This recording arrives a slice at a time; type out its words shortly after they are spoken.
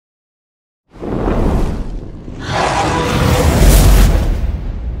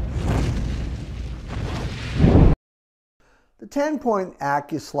TenPoint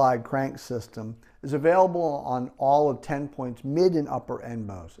Acuslide crank system is available on all of TenPoint's mid and upper end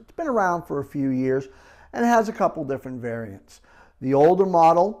bows. It's been around for a few years and has a couple different variants. The older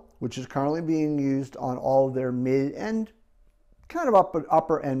model, which is currently being used on all of their mid and kind of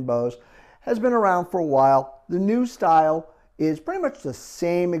upper end bows, has been around for a while. The new style is pretty much the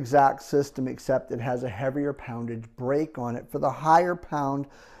same exact system, except it has a heavier poundage brake on it for the higher pound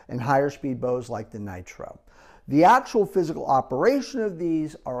and higher speed bows like the Nitro. The actual physical operation of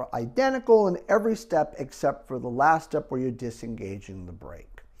these are identical in every step except for the last step where you're disengaging the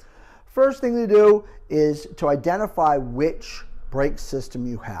brake. First thing to do is to identify which brake system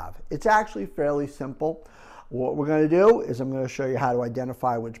you have. It's actually fairly simple. What we're going to do is I'm going to show you how to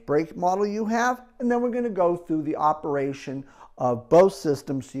identify which brake model you have, and then we're going to go through the operation of both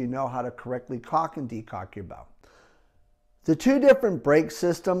systems so you know how to correctly cock and decock your bow. The two different brake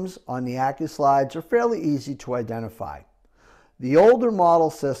systems on the AcuSlides are fairly easy to identify. The older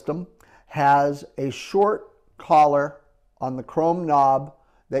model system has a short collar on the chrome knob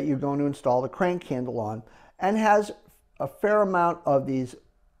that you're going to install the crank handle on, and has a fair amount of these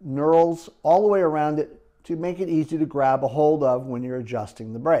knurls all the way around it to make it easy to grab a hold of when you're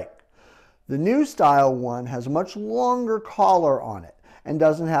adjusting the brake. The new style one has a much longer collar on it and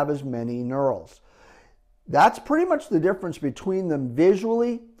doesn't have as many knurls. That's pretty much the difference between them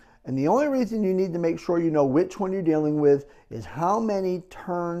visually, and the only reason you need to make sure you know which one you're dealing with is how many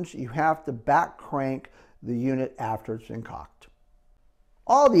turns you have to back crank the unit after it's been cocked.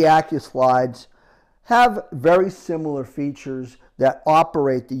 All the AcuSlides have very similar features that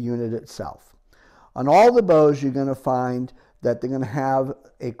operate the unit itself. On all the bows, you're going to find that they're going to have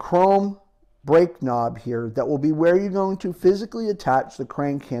a chrome brake knob here that will be where you're going to physically attach the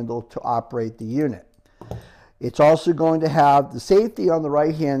crank handle to operate the unit. It's also going to have the safety on the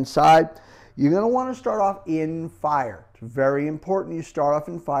right-hand side. You're going to want to start off in fire. It's very important you start off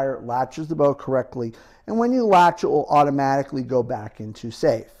in fire. It latches the bow correctly, and when you latch, it will automatically go back into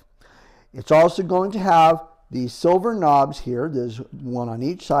safe. It's also going to have these silver knobs here. There's one on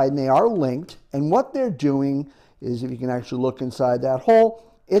each side, and they are linked. And what they're doing is, if you can actually look inside that hole,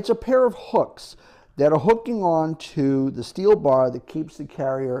 it's a pair of hooks that are hooking onto the steel bar that keeps the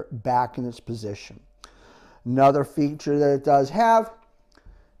carrier back in its position. Another feature that it does have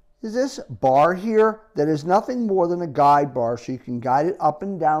is this bar here that is nothing more than a guide bar, so you can guide it up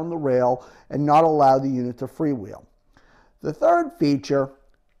and down the rail and not allow the unit to freewheel. The third feature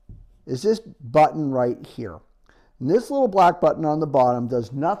is this button right here. And this little black button on the bottom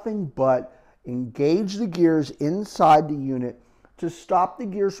does nothing but engage the gears inside the unit to stop the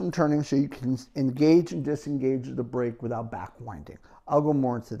gears from turning so you can engage and disengage the brake without back winding. I'll go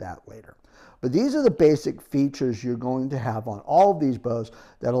more into that later. But these are the basic features you're going to have on all of these bows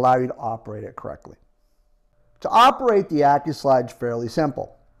that allow you to operate it correctly. To operate the AcuSlide is fairly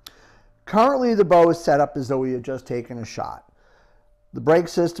simple. Currently, the bow is set up as though we had just taken a shot. The brake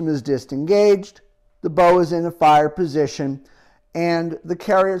system is disengaged, the bow is in a fire position, and the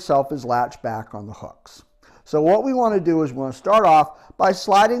carrier itself is latched back on the hooks. So what we want to do is we want to start off by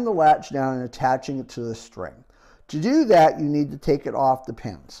sliding the latch down and attaching it to the string. To do that, you need to take it off the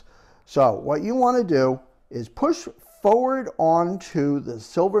pins. So what you want to do is push forward onto the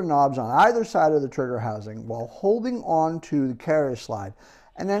silver knobs on either side of the trigger housing while holding on to the carrier slide,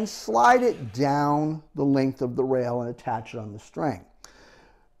 and then slide it down the length of the rail and attach it on the string.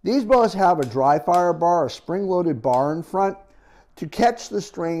 These bows have a dry fire bar, a spring-loaded bar in front to catch the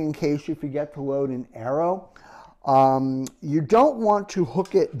string in case you forget to load an arrow. You don't want to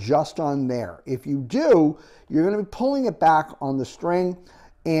hook it just on there. If you do, you're going to be pulling it back on the string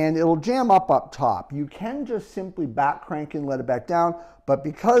and it'll jam up top. You can just simply back crank and let it back down, but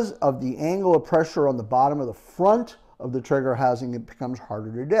because of the angle of pressure on the bottom of the front of the trigger housing, it becomes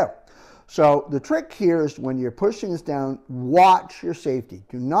harder to do. So the trick here is when you're pushing this down, watch your safety.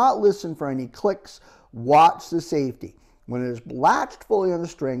 Do not listen for any clicks. Watch the safety. When it is latched fully on the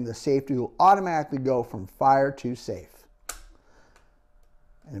string, the safety will automatically go from fire to safe.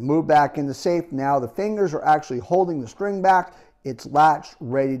 And move back into safe. Now the fingers are actually holding the string back. It's latched,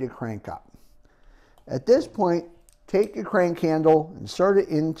 ready to crank up. At this point, take your crank handle, insert it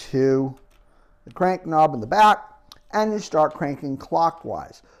into the crank knob in the back, and you start cranking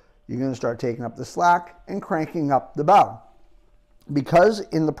clockwise. You're going to start taking up the slack and cranking up the bow. Because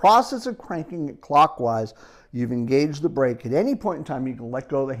in the process of cranking it clockwise, you've engaged the brake. At any point in time, you can let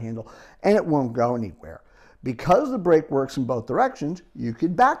go of the handle and it won't go anywhere. Because the brake works in both directions, you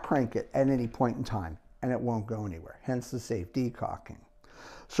could back crank it at any point in time and it won't go anywhere, hence the safe decocking.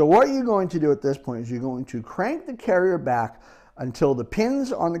 So what you're going to do at this point is you're going to crank the carrier back until the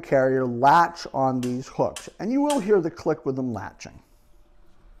pins on the carrier latch on these hooks. And you will hear the click with them latching.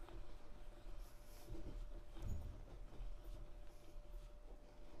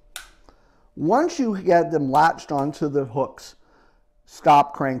 Once you get them latched onto the hooks,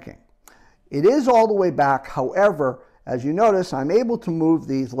 stop cranking. It is all the way back. However, as you notice, I'm able to move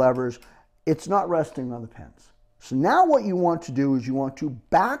these levers. It's not resting on the pins. So now what you want to do is you want to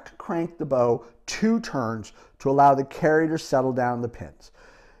back crank the bow 2 turns to allow the carrier to settle down the pins.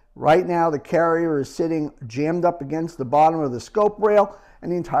 Right now the carrier is sitting jammed up against the bottom of the scope rail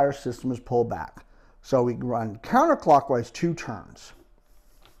and the entire system is pulled back. So we run counterclockwise 2 turns.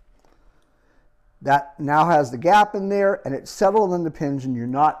 That now has the gap in there and it's settled on the pins and you're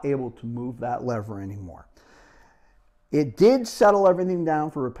not able to move that lever anymore. It did settle everything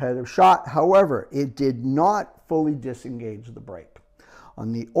down for repetitive shot. However, it did not fully disengage the brake.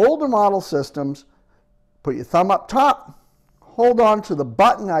 On the older model systems, put your thumb up top, hold on to the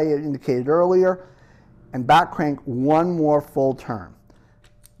button I had indicated earlier, and back crank 1 more full turn.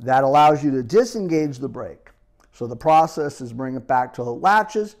 That allows you to disengage the brake. So the process is bring it back till it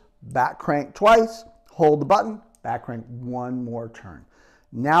latches, back crank twice, hold the button, back crank 1 more turn.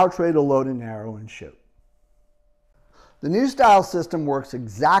 Now try to load an arrow and shoot. The new style system works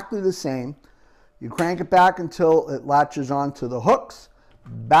exactly the same. You crank it back until it latches onto the hooks,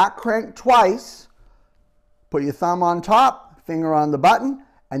 back crank twice, put your thumb on top, finger on the button,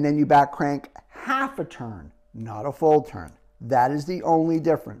 and then you back crank half a turn, not a full turn. That is the only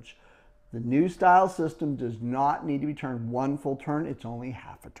difference. The new style system does not need to be turned 1 full turn, it's only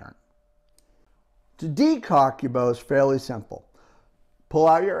half a turn. To decock your bow is fairly simple. Pull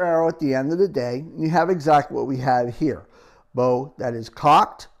out your arrow at the end of the day, and you have exactly what we have here. Bow that is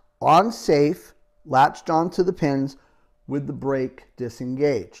cocked, on safe, latched onto the pins with the brake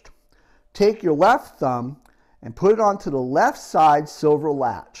disengaged. Take your left thumb and put it onto the left side silver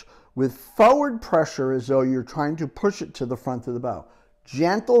latch with forward pressure as though you're trying to push it to the front of the bow.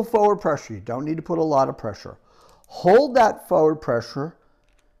 Gentle forward pressure, you don't need to put a lot of pressure. Hold that forward pressure,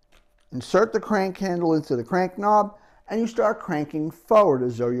 insert the crank handle into the crank knob, and you start cranking forward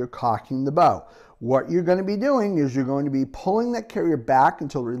as though you're cocking the bow. What you're going to be doing is you're going to be pulling that carrier back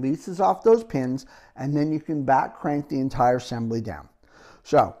until it releases off those pins, and then you can back crank the entire assembly down.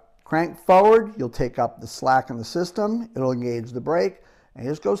 So crank forward, you'll take up the slack in the system, it'll engage the brake, and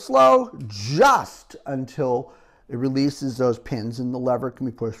just go slow just until it releases those pins and the lever can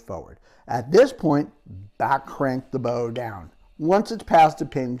be pushed forward. At this point, back crank the bow down. Once it's past the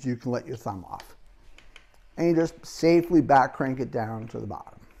pins, you can let your thumb off. And you just safely back crank it down to the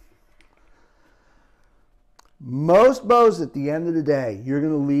bottom. Most bows at the end of the day, you're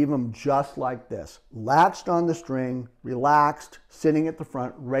going to leave them just like this. Latched on the string, relaxed, sitting at the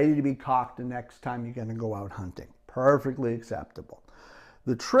front, ready to be cocked the next time you're going to go out hunting. Perfectly acceptable.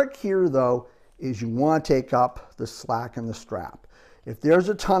 The trick here though is you want to take up the slack in the strap. If there's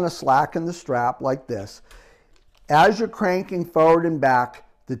a ton of slack in the strap like this, as you're cranking forward and back,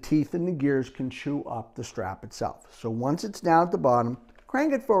 the teeth and the gears can chew up the strap itself. So once it's down at the bottom,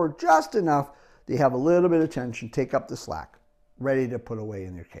 crank it forward just enough that you have a little bit of tension, take up the slack, ready to put away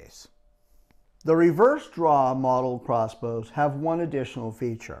in your case. The reverse draw model crossbows have one additional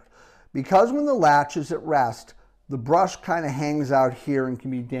feature. Because when the latch is at rest, the brush kind of hangs out here and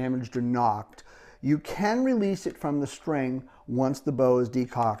can be damaged or knocked. You can release it from the string once the bow is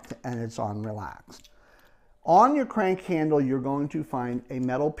decocked and it's on relaxed. On your crank handle, you're going to find a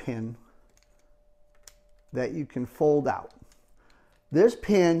metal pin that you can fold out. This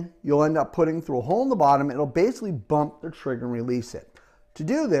pin you'll end up putting through a hole in the bottom. It'll basically bump the trigger and release it. To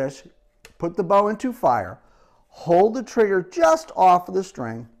do this, put the bow into fire, hold the trigger just off of the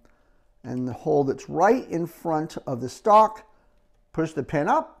string, and hold it's right in front of the stock. Push the pin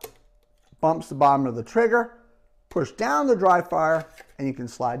up, bumps the bottom of the trigger, push down the dry fire, and you can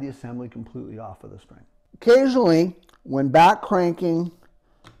slide the assembly completely off of the string. Occasionally, when back cranking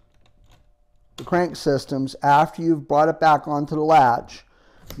the crank systems, after you've brought it back onto the latch,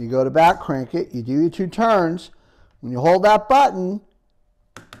 you go to back crank it, you do your 2 turns. When you hold that button,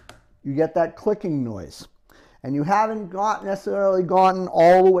 you get that clicking noise. And you haven't necessarily gotten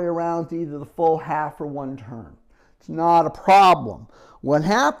all the way around to either the full half or 1 turn. It's not a problem. What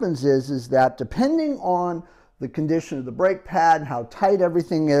happens is that depending on the condition of the brake pad and how tight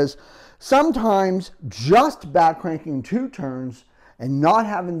everything is, sometimes just back cranking 2 turns and not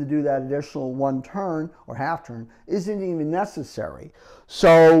having to do that additional 1 turn or half turn isn't even necessary.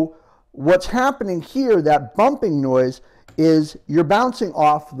 So what's happening here, that bumping noise, is you're bouncing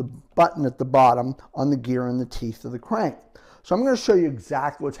off the button at the bottom on the gear and the teeth of the crank. So I'm going to show you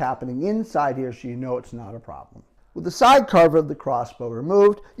exactly what's happening inside here so you know it's not a problem. With the side cover of the crossbow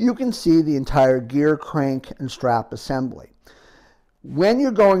removed, you can see the entire gear, crank, and strap assembly. When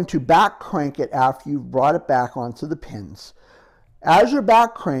you're going to back crank it after you've brought it back onto the pins, as you're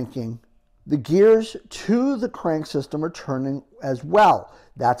back cranking, the gears to the crank system are turning as well.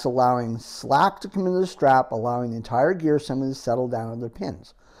 That's allowing slack to come into the strap, allowing the entire gear assembly to settle down on the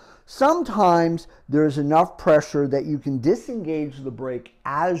pins. Sometimes there's enough pressure that you can disengage the brake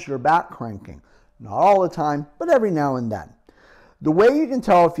as you're back cranking. Not all the time, but every now and then. The way you can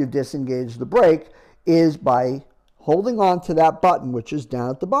tell if you've disengaged the brake is by holding on to that button, which is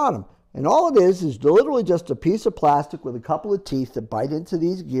down at the bottom. And all it is literally just a piece of plastic with a couple of teeth that bite into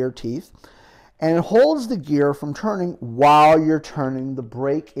these gear teeth, and it holds the gear from turning while you're turning the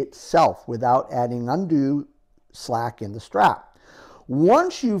brake itself without adding undue slack in the strap.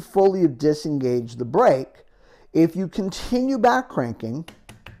 Once you fully disengage the brake, if you continue back cranking,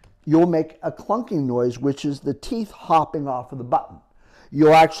 you'll make a clunking noise, which is the teeth hopping off of the button.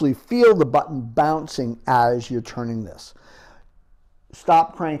 You'll actually feel the button bouncing as you're turning this.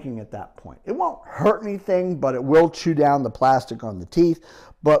 Stop cranking at that point. It won't hurt anything, but it will chew down the plastic on the teeth.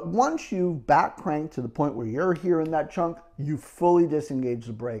 But once you back crank to the point where you're hearing that chunk, you fully disengage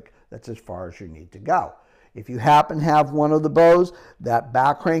the brake. That's as far as you need to go. If you happen to have one of the bows that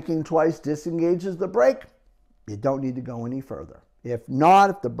back cranking twice disengages the brake, you don't need to go any further. If not,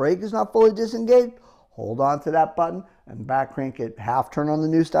 if the brake is not fully disengaged, hold on to that button and back crank it half turn on the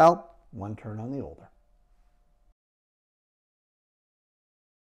new style, one turn on the older.